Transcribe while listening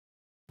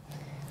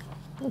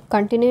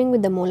Continuing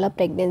with the molar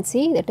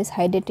pregnancy, that is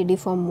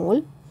hydatidiform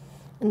mole.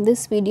 In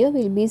this video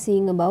we will be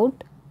seeing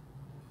about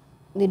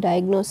the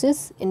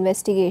diagnosis,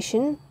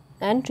 investigation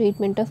and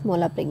treatment of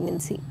molar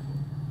pregnancy.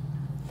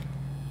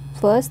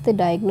 First, the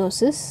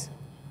diagnosis.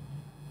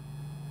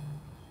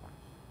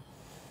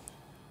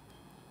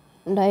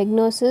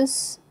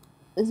 Diagnosis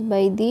is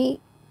by the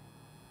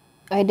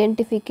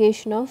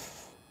identification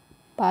of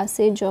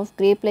passage of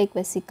grape-like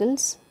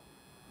vesicles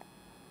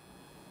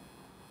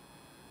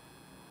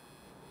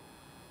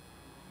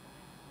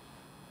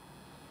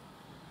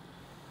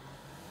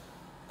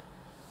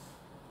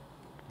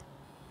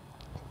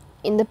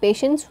in the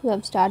patients who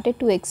have started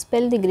to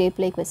expel the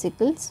grape-like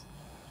vesicles.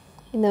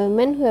 In the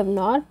women who have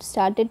not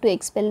started to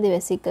expel the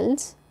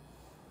vesicles,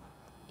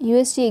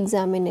 USG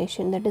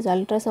examination, that is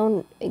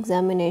ultrasound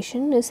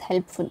examination, is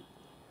helpful.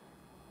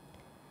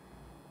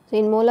 So,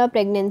 in molar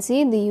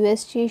pregnancy, the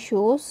USG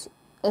shows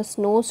a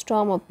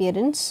snowstorm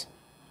appearance.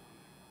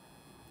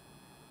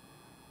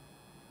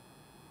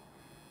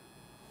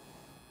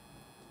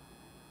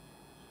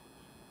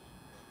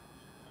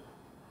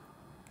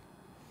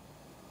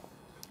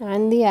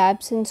 And the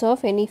absence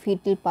of any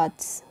fetal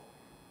parts.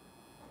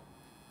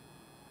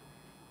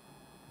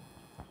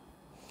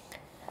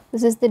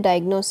 This is the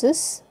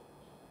diagnosis.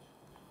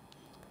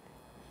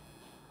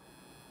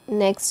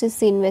 Next is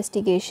the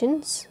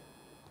investigations.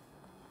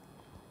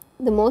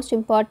 The most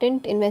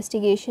important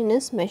investigation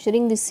is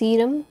measuring the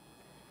serum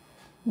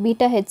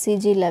beta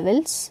HCG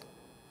levels,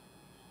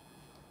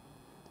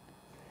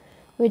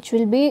 which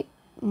will be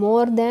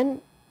more than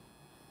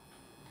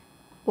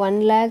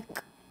 1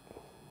 lakh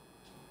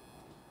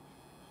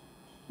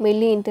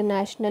milli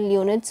international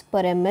units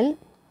per ml.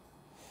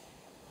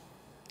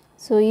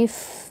 So,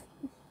 if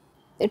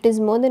it is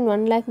more than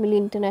 1 lakh milli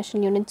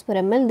international units per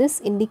ml,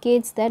 this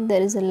indicates that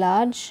there is a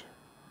large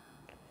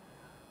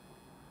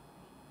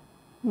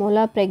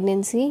molar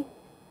pregnancy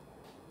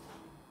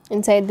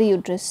inside the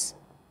uterus.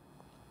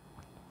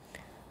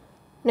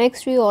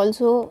 Next, we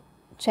also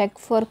check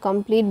for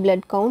complete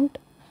blood count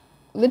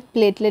with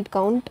platelet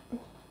count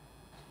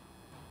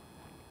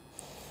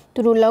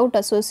to rule out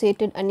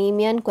associated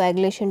anemia and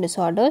coagulation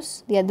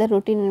disorders. The other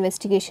routine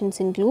investigations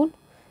include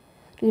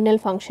renal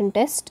function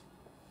test,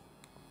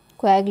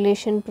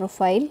 coagulation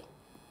profile,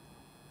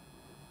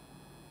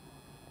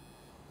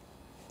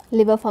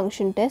 liver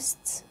function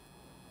tests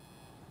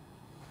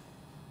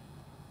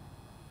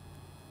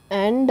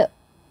and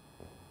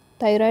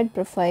thyroid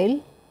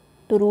profile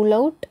to rule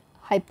out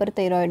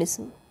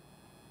hyperthyroidism,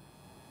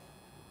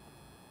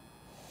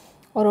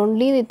 or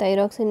only the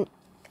thyroxine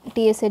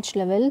TSH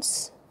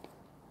levels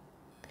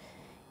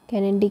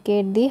can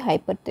indicate the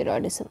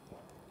hyperthyroidism.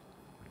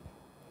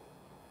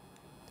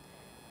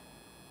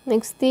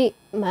 Next, the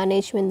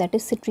management, that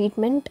is the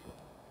treatment.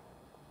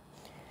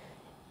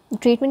 The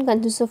treatment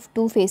consists of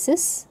two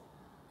phases.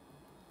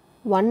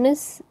 One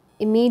is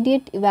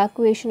immediate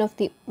evacuation of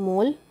the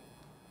mole.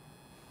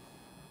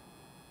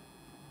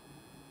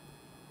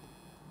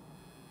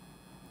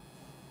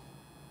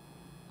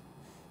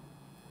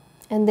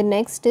 And the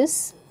next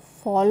is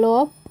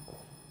follow up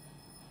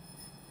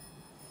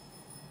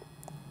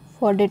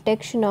for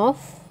detection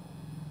of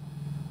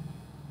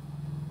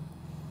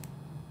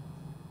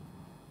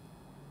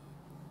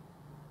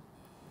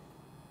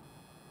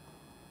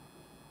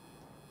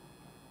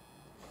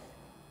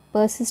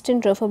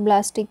persistent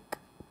trophoblastic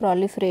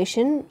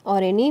proliferation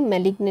or any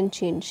malignant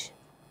change.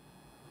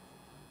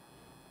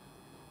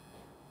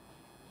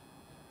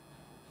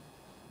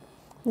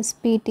 This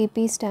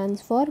PTP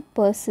stands for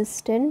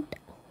persistent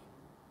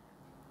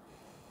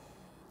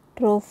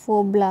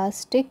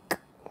trophoblastic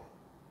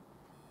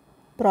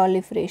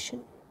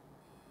proliferation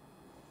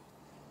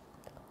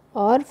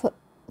or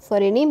for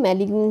any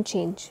malignant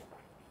change.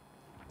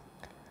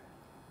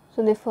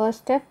 So, the first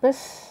step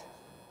is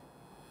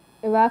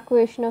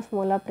evacuation of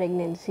molar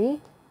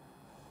pregnancy.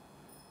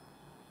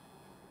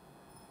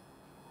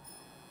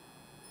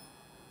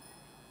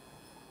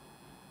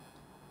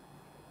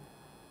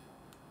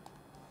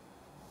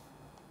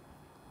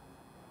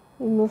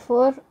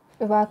 Before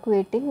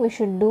evacuating, we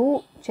should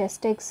do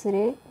chest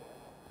X-ray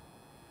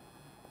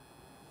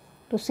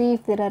to see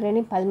if there are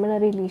any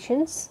pulmonary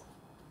lesions.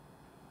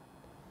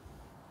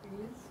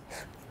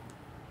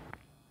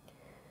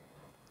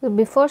 So,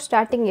 before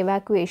starting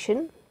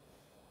evacuation,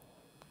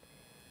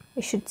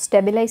 we should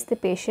stabilize the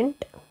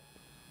patient.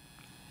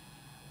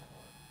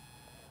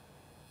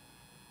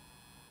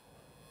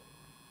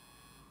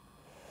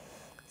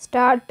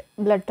 Start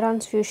blood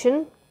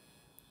transfusion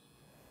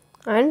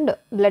and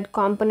blood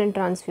component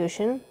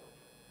transfusion.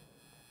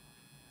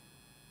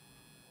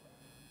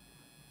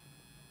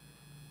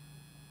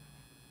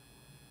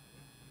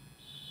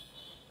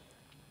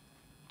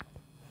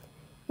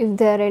 If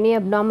there are any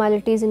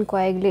abnormalities in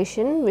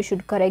coagulation, we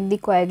should correct the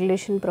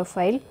coagulation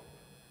profile.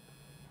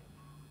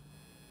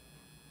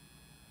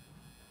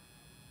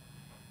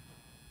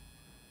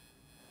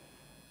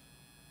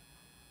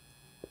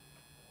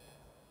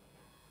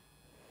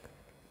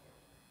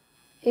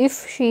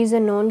 If she is a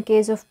known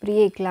case of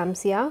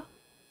preeclampsia,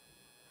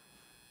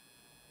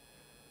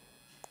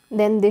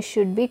 then this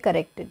should be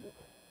corrected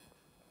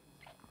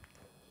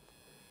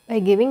by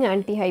giving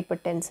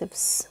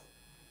antihypertensives.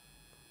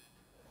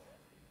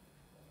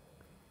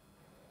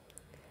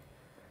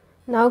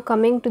 Now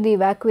coming to the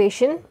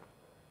evacuation.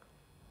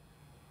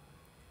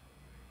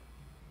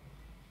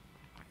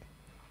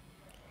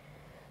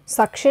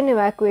 Suction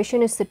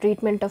evacuation is the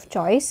treatment of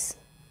choice.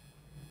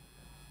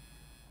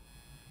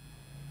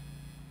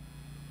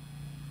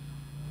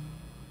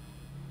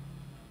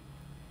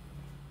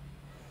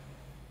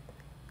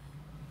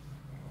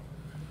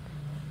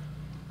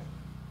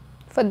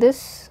 For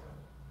this,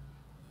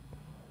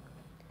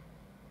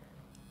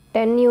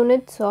 10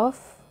 units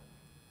of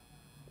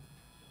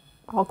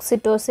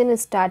oxytocin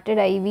is started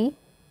IV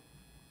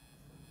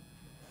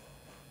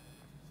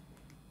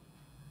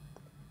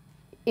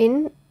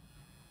in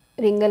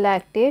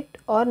ringalactate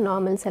or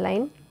normal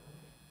saline.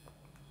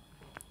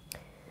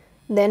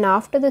 Then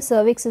after the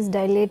cervix is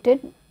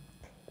dilated,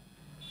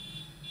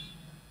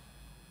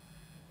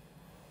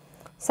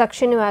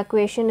 suction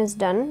evacuation is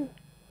done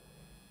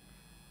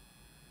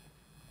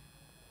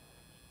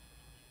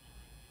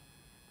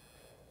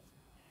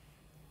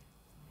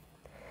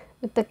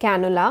with the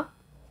cannula,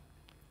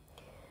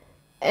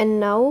 and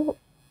now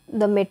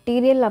the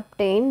material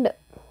obtained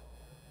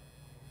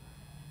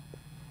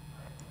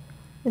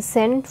is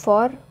sent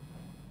for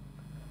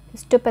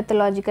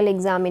histopathological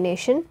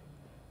examination.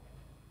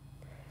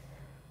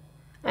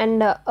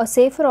 And a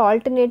safer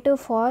alternative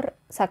for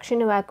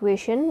suction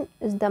evacuation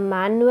is the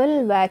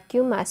manual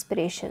vacuum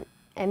aspiration.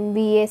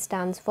 MVA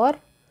stands for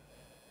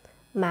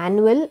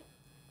manual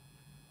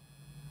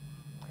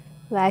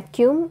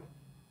vacuum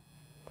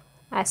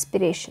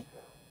aspiration.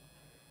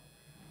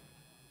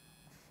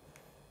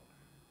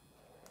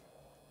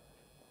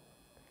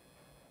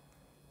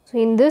 So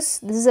in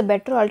this is a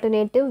better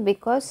alternative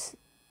because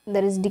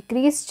there is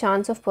decreased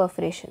chance of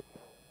perforation.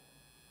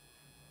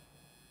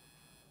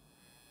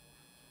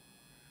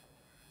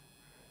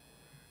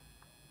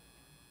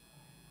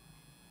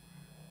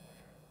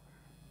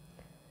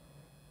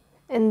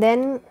 And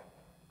then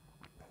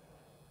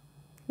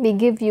we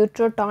give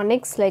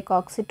uterotonics like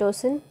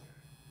oxytocin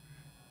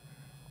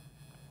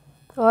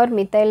or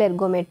methyl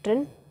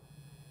ergometrin,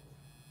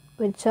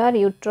 which are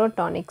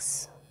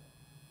uterotonics,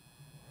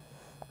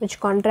 which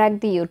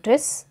contract the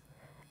uterus,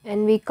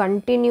 and we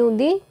continue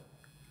the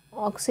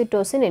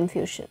oxytocin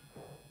infusion.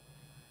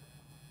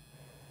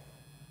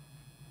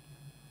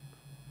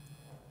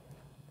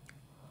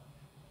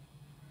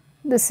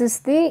 This is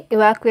the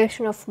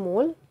evacuation of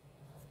mole.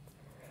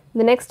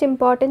 The next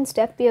important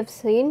step we have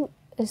seen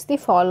is the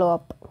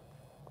follow-up.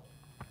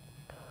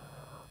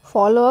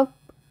 Follow-up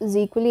is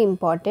equally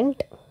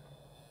important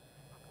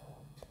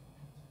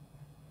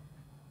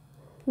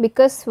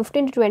because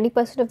 15 to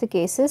 20% of the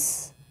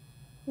cases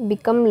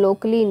become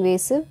locally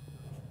invasive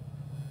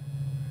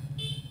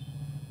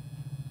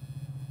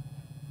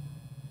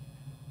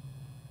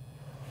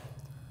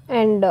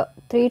and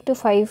 3 to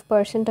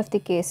 5% of the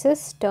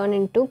cases turn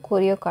into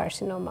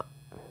choriocarcinoma.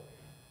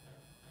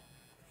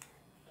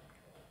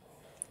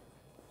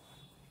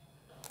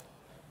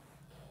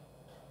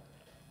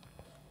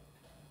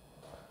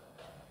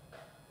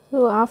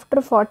 So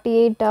after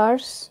 48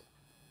 hours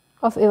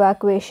of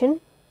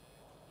evacuation,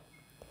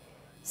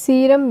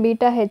 serum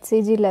beta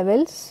HCG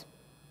levels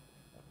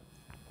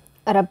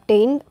are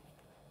obtained,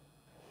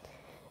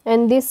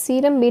 and these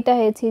serum beta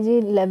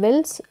HCG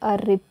levels are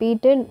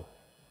repeated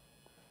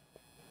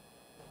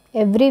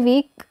every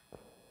week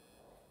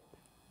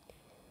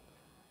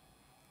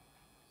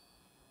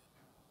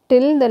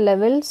till the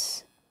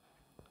levels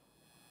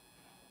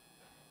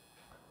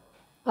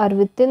are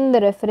within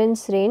the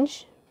reference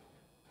range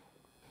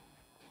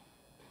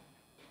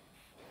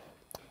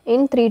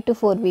in 3 to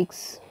 4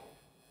 weeks.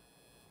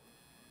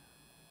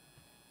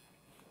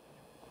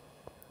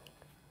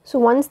 So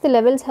once the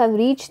levels have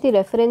reached the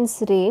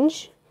reference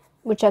range,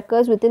 which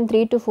occurs within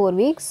 3 to 4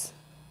 weeks,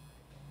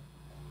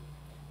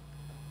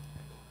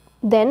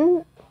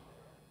 then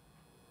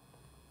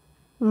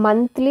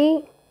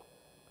monthly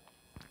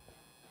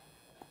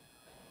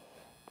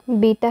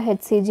beta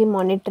HCG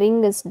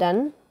monitoring is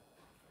done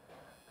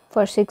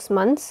for 6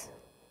 months.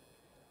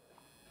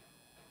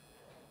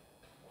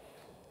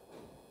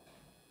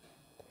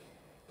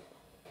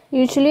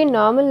 Usually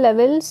normal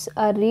levels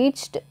are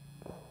reached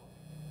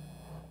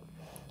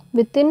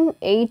within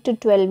 8 to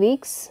 12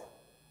 weeks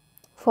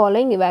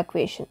following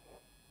evacuation.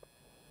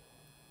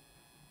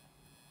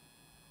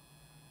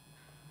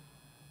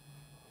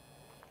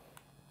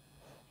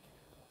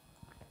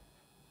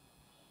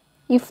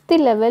 If the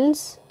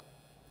levels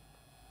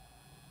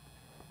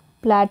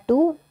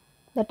plateau,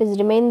 that is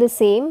remain the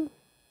same,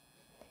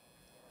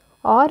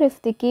 or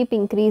if they keep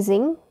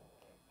increasing,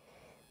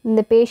 then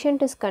the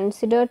patient is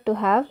considered to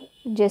have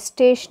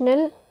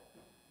gestational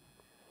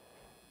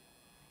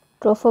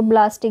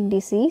trophoblastic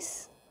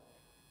disease.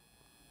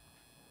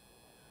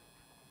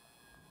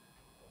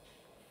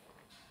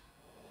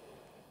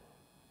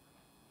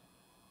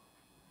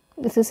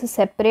 This is a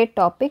separate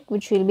topic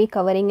which we will be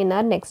covering in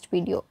our next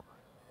video.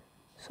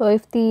 So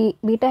if the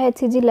beta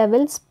HCG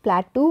levels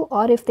plateau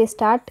or if they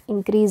start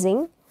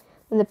increasing,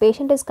 then the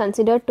patient is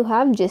considered to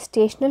have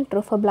gestational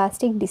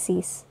trophoblastic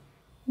disease.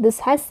 This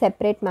has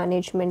separate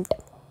management.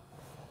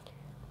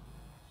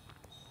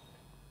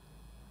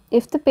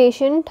 If the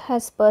patient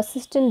has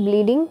persistent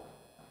bleeding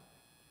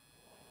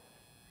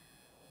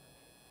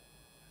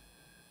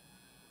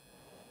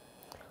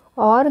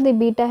or the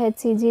beta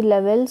HCG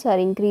levels are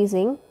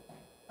increasing,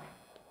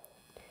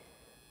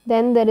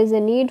 then there is a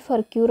need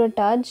for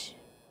curettage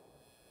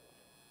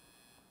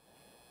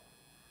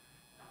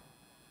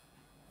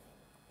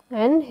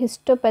and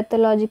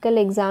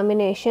histopathological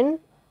examination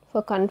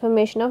for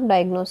confirmation of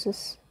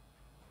diagnosis.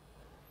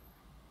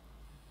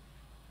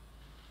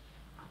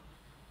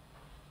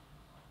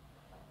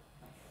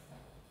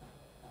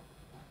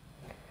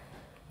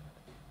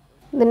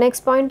 The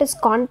next point is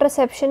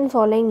contraception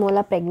following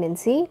molar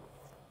pregnancy.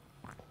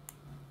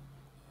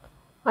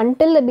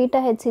 Until the beta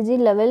HCG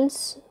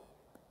levels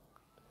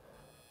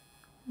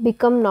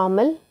become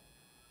normal,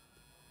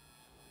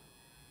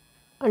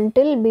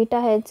 until beta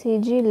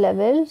HCG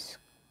levels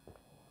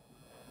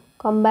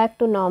come back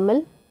to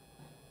normal,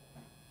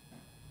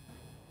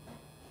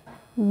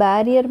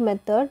 barrier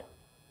method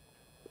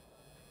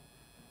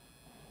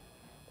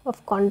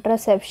of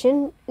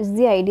contraception is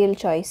the ideal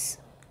choice.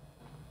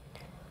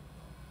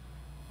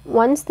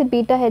 Once the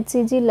beta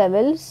HCG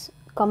levels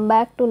come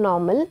back to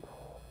normal,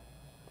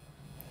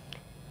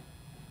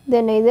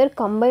 then either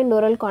combined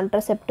oral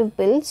contraceptive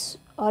pills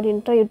or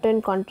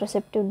intrauterine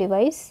contraceptive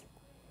device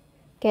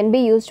can be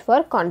used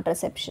for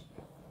contraception.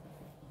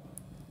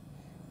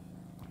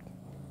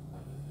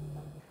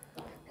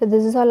 So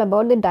this is all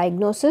about the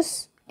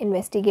diagnosis,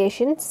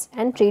 investigations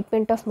and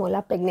treatment of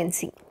molar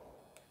pregnancy.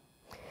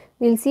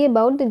 We will see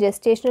about the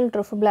gestational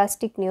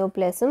trophoblastic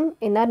neoplasm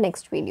in our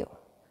next video.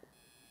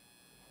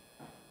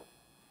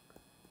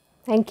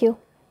 Thank you.